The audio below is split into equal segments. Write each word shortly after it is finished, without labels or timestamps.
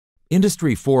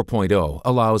Industry 4.0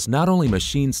 allows not only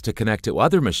machines to connect to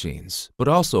other machines, but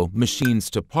also machines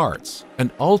to parts,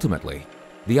 and ultimately,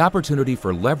 the opportunity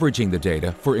for leveraging the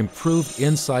data for improved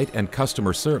insight and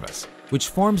customer service, which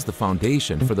forms the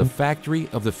foundation for the factory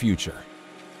of the future.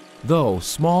 Though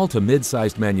small to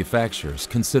mid-sized manufacturers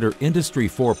consider Industry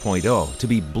 4.0 to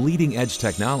be bleeding-edge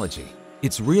technology,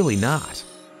 it's really not.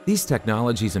 These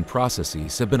technologies and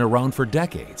processes have been around for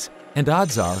decades, and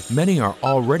odds are many are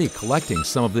already collecting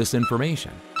some of this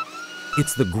information.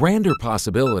 It's the grander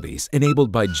possibilities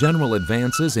enabled by general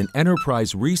advances in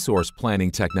enterprise resource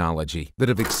planning technology that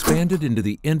have expanded into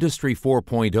the Industry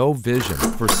 4.0 vision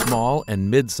for small and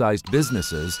mid-sized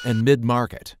businesses and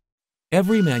mid-market.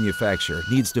 Every manufacturer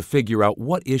needs to figure out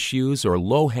what issues or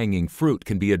low-hanging fruit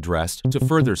can be addressed to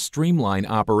further streamline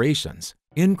operations,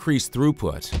 increase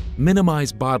throughput,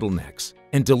 minimize bottlenecks,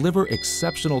 and deliver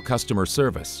exceptional customer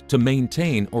service to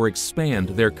maintain or expand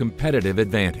their competitive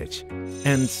advantage.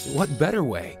 And what better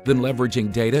way than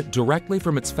leveraging data directly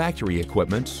from its factory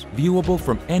equipment, viewable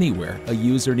from anywhere a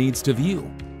user needs to view?